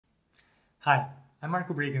Hi, I'm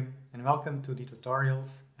Marco Brigham and welcome to the tutorials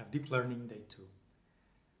of Deep Learning Day 2.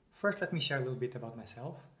 First, let me share a little bit about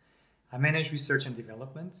myself. I manage research and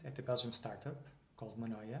development at a Belgian startup called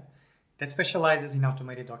Denoise that specializes in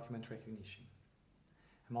automated document recognition.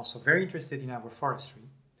 I'm also very interested in agroforestry,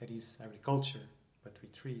 that is agriculture, but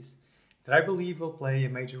with trees, that I believe will play a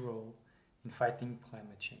major role in fighting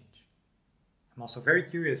climate change. I'm also very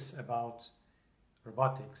curious about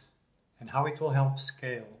robotics and how it will help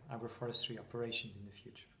scale agroforestry operations in the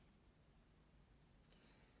future.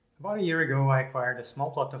 About a year ago, I acquired a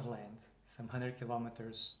small plot of land, some 100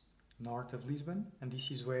 kilometers north of Lisbon, and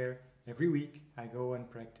this is where every week I go and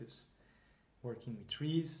practice working with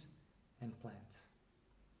trees and plants.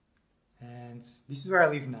 And this is where I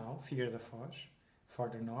live now, Figueira da Foz,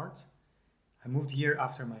 further north. I moved here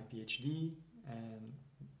after my PhD and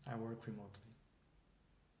I work remotely.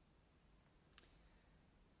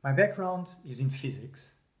 My background is in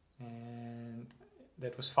physics, and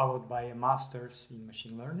that was followed by a master's in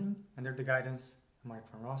machine learning under the guidance of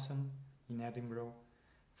Mark van Rossum in Edinburgh,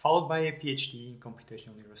 followed by a PhD in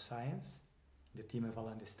computational neuroscience, the team of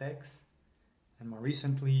Alain Destex, and more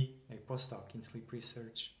recently a postdoc in sleep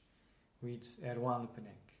research with Erwan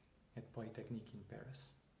Lepenec at Polytechnique in Paris.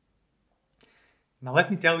 Now let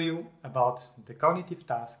me tell you about the cognitive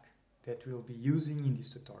task that we'll be using in this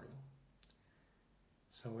tutorial.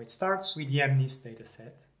 So it starts with the MNIST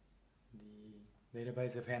dataset, the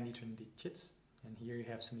database of handwritten digits, and here you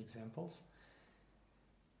have some examples.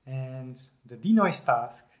 And the Denoise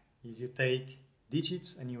task is you take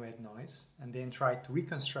digits and you add noise, and then try to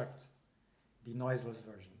reconstruct the noiseless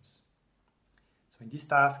versions. So in this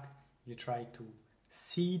task, you try to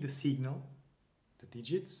see the signal, the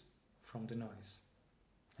digits, from the noise.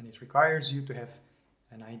 And it requires you to have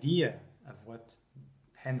an idea of what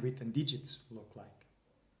handwritten digits look like.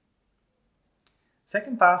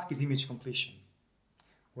 Second task is image completion,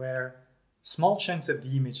 where small chunks of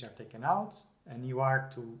the image are taken out and you are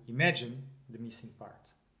to imagine the missing part.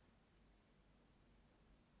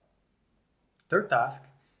 Third task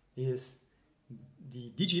is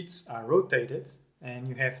the digits are rotated and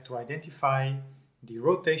you have to identify the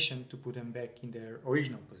rotation to put them back in their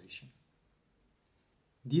original position.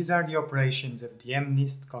 These are the operations of the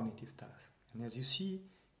MNIST cognitive task, and as you see,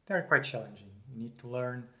 they are quite challenging. You need to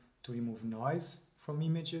learn to remove noise from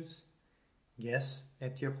images, guess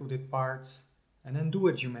at the occluded parts, and undo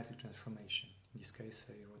a geometric transformation, in this case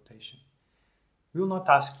a rotation. We will not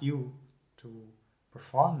ask you to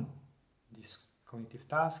perform this cognitive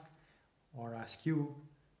task or ask you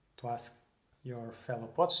to ask your fellow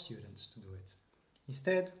pod students to do it.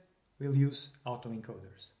 Instead, we'll use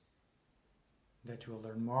autoencoders that you will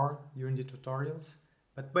learn more during the tutorials,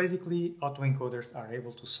 but basically autoencoders are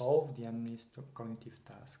able to solve the MNIST cognitive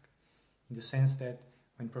task in the sense that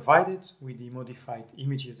when provided with the modified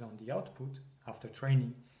images on the output after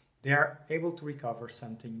training, they are able to recover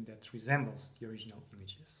something that resembles the original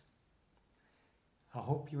images. I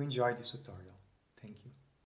hope you enjoyed this tutorial. Thank you.